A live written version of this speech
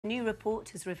A new report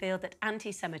has revealed that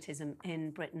anti-Semitism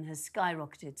in Britain has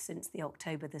skyrocketed since the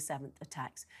October the 7th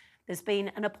attacks. There's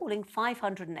been an appalling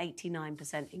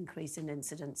 589% increase in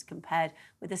incidents compared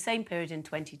with the same period in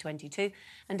 2022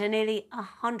 and a nearly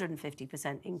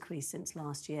 150% increase since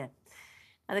last year.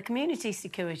 Now, the Community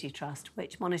Security Trust,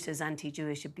 which monitors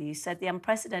anti-Jewish abuse, said the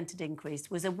unprecedented increase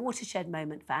was a watershed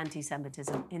moment for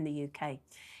anti-Semitism in the UK.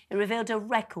 It revealed a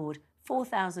record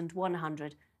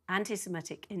 4,100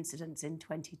 anti-Semitic incidents in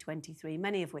 2023,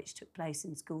 many of which took place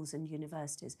in schools and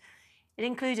universities. It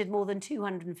included more than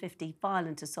 250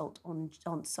 violent assaults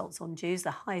on Jews,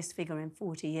 the highest figure in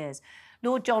 40 years.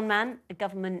 Lord John Mann, a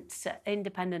government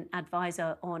independent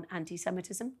advisor on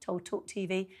anti-Semitism, told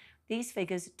talkTV these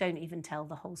figures don't even tell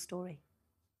the whole story.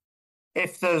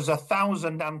 If there's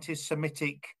 1,000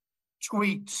 anti-Semitic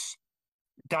tweets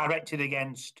directed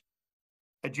against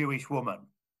a Jewish woman,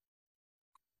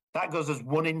 that goes as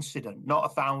one incident, not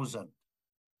 1,000.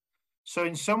 So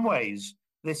in some ways,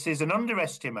 this is an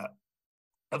underestimate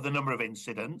of the number of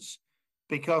incidents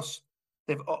because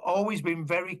they've always been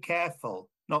very careful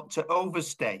not to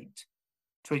overstate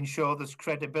to ensure there's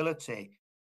credibility.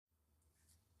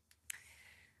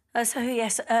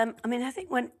 Yes, I mean, I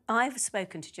think when I've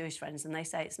spoken to Jewish friends and they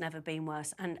say it's never been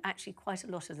worse, and actually quite a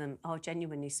lot of them are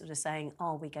genuinely sort of saying,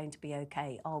 are we going to be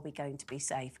okay? Are we going to be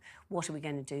safe? What are we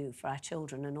going to do for our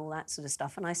children and all that sort of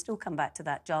stuff? And I still come back to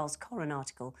that Giles Coren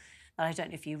article that I don't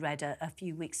know if you read a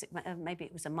few weeks, maybe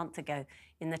it was a month ago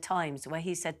in the Times, where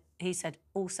he said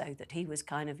also that he was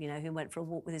kind of, you know, who went for a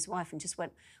walk with his wife and just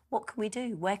went, what can we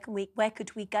do? Where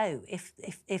could we go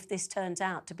if this turns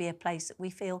out to be a place that we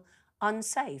feel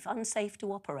unsafe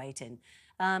to operate in.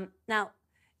 Now,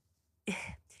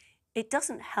 it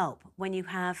doesn't help when you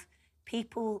have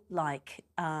people like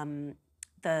the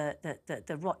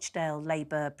Rochdale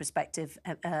Labour prospective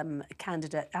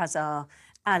candidate Azhar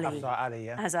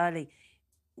Ali,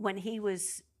 when he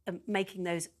was making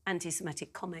those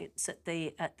anti-Semitic comments at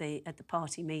the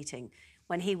party meeting,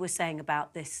 when he was saying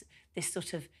about this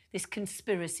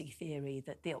conspiracy theory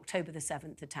that the October the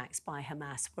 7th attacks by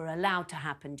Hamas were allowed to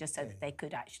happen just so that they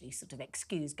could actually sort of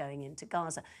excuse going into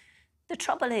Gaza. The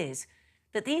trouble is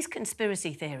that these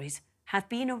conspiracy theories have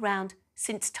been around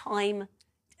since time,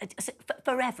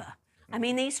 forever. I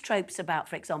mean, these tropes about,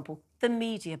 for example, the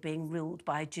media being ruled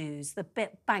by Jews, the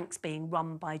banks being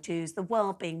run by Jews, the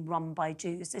world being run by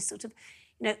Jews, this sort of,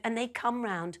 you know, and they come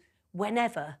round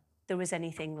whenever there was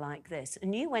anything like this.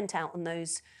 And you went out on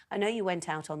those, I know you went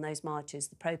out on those marches,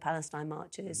 the pro-Palestine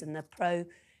marches and the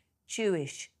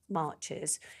pro-Jewish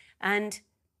marches. And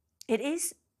it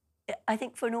is, I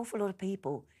think for an awful lot of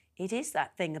people, it is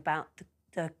that thing about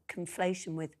the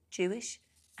conflation with Jewish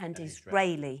and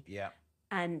Israeli. Yeah.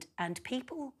 And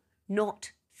people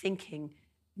not thinking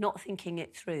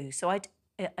it through. So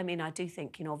I mean, I do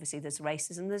think, you know, obviously there's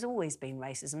racism. There's always been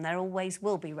racism. There always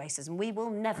will be racism. We will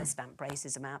never stamp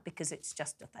racism out because it's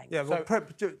just a thing. Yeah, well,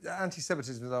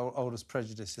 anti-Semitism is the oldest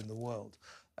prejudice in the world.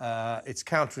 It's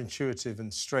counterintuitive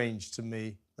and strange to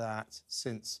me that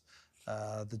since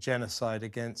the genocide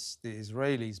against the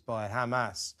Israelis by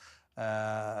Hamas,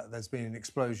 there's been an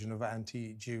explosion of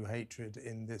anti-Jew hatred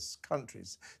in this country.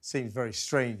 It seems very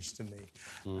strange to me.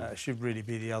 It should really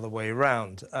be the other way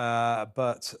around.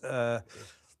 But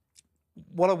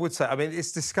what I would say, I mean,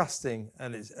 it's disgusting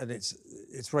and it's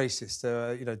racist.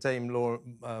 You know, Dame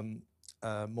Maureen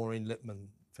Lipman,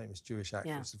 famous Jewish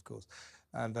actress, of course,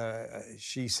 and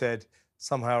she said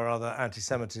somehow or other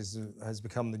anti-Semitism has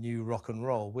become the new rock and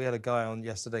roll. We had a guy on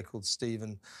yesterday called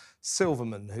Stephen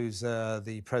Silverman, who's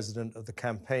the president of the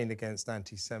Campaign Against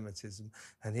Anti-Semitism,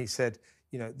 and he said,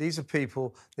 you know, these are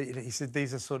people, he said,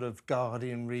 these are sort of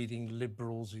Guardian-reading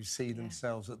liberals who see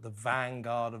themselves at the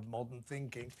vanguard of modern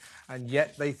thinking, and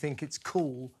yet they think it's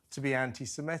cool to be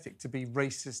anti-Semitic, to be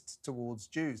racist towards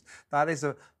Jews. That is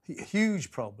a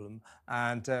huge problem,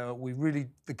 and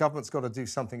the government's got to do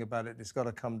something about it. It's got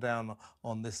to come down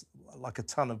on this like a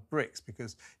ton of bricks,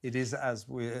 because it is, as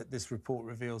this report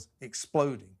reveals,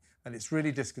 exploding. And it's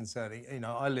really disconcerting. You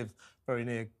know, I live very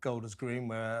near Golders Green,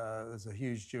 where there's a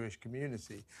huge Jewish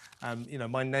community. And, you know,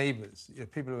 my neighbours, you know,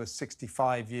 people who are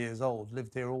 65 years old,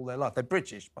 lived here all their life. They're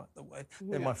British, by the way.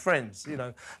 They're my friends, you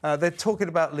know. They're talking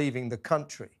about leaving the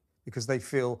country because they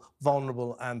feel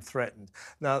vulnerable and threatened.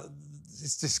 Now,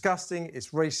 it's disgusting, it's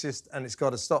racist, and it's got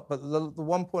to stop. But the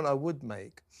one point I would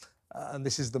make, and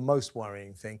this is the most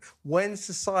worrying thing, when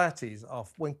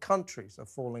countries are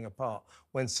falling apart,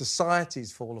 when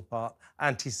societies fall apart,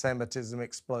 anti-Semitism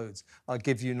explodes. I'll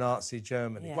give you Nazi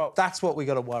Germany. Yeah. Well, that's what we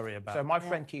got to worry about. So my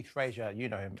friend Keith Fraser, you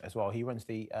know him as well, he runs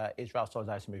the Israel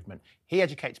Solidarity Movement. He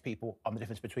educates people on the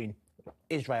difference between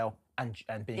Israel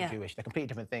and being Jewish. They're completely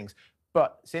different things.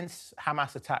 But since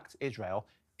Hamas attacked Israel,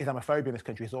 Islamophobia in this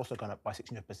country has also gone up by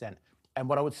 600%. And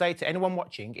what I would say to anyone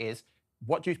watching is,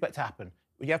 what do you expect to happen?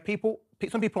 You have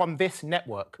some people on this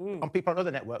network, on people on other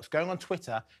networks, going on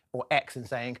Twitter or X and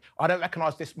saying, I don't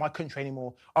recognise my country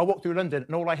anymore. I walk through London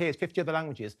and all I hear is 50 other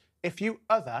languages. If you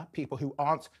other people who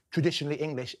aren't traditionally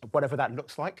English, whatever that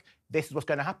looks like, this is what's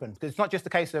going to happen. Because it's not just a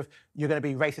case of you're going to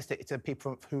be racist to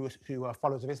people who are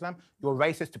followers of Islam. You're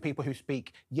racist to people who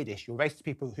speak Yiddish. You're racist to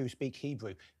people who speak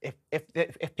Hebrew.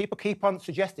 If people keep on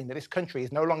suggesting that this country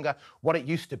is no longer what it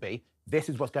used to be, this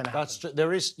is what's going to happen. That's true.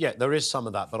 There is some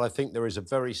of that, but I think there is a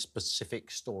very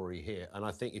specific story here. And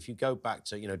I think if you go back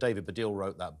to, David Baddiel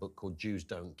wrote that book called Jews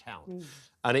Don't Count,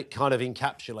 and it kind of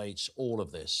encapsulates all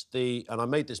of this. And I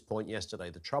made this point yesterday,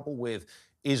 the trouble with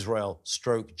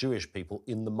Israel/Jewish people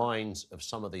in the minds of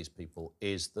some of these people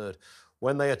is that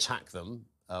when they attack them,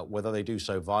 whether they do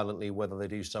so violently, whether they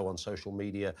do so on social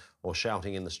media or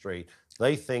shouting in the street,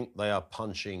 they think they are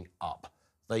punching up.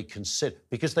 They consider,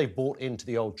 because they bought into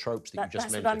the old tropes that you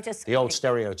just mentioned, the old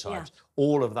stereotypes,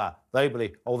 all of that. They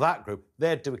believe, that group,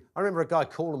 they're doing... I remember a guy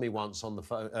calling me once on the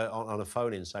phone, on a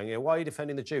phone-in saying, why are you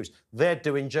defending the Jews? They're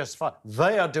doing just fine.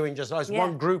 They are doing just fine. It's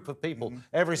one group of people,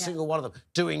 every single one of them,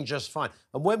 doing just fine.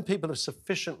 And when people have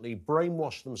sufficiently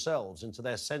brainwashed themselves into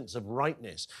their sense of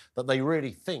rightness, that they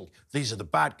really think these are the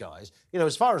bad guys,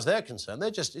 as far as they're concerned,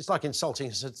 it's like insulting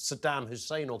Saddam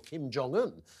Hussein or Kim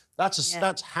Jong-un.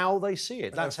 That's how they see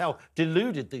it. That's how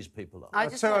deluded these people are.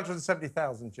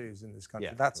 270,000 Jews in this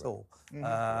country. That's all.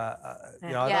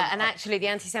 And actually, the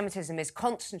anti-Semitism is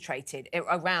concentrated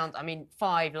around,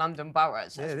 5 London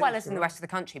boroughs, as well as in the rest of the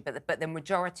country. But the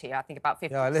majority, I think, about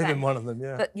 50%. Yeah, I live in one of them.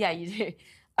 Yeah. But you do.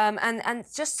 And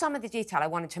just some of the detail I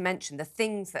wanted to mention, the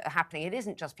things that are happening. It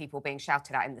isn't just people being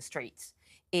shouted at in the streets.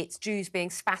 It's Jews being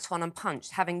spat on and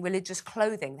punched, having religious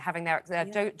clothing, having their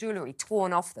jewellery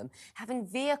torn off them, having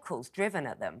vehicles driven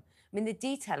at them. The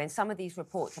detail in some of these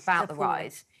reports about the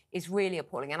rise is really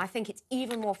appalling. And I think it's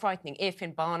even more frightening if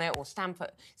in Barnet or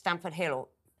Stamford Hill, or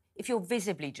if you're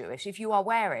visibly Jewish, if you are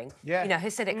wearing,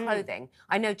 Hasidic clothing.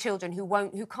 I know children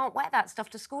who can't wear that stuff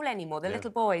to school anymore. The little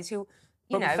boys who...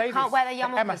 can't wear their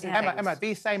yarmulkes. Emma,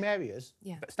 these same areas,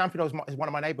 Stamford Hill is one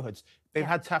of my neighbourhoods, they've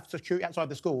had to have security outside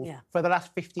the school for the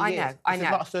last 50 years. I know.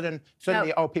 It's not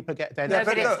suddenly, people get their... No,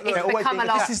 but it's become a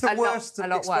lot. This is the worst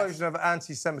explosion of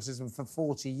anti-Semitism for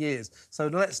 40 years. So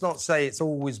let's not say it's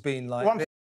always been like...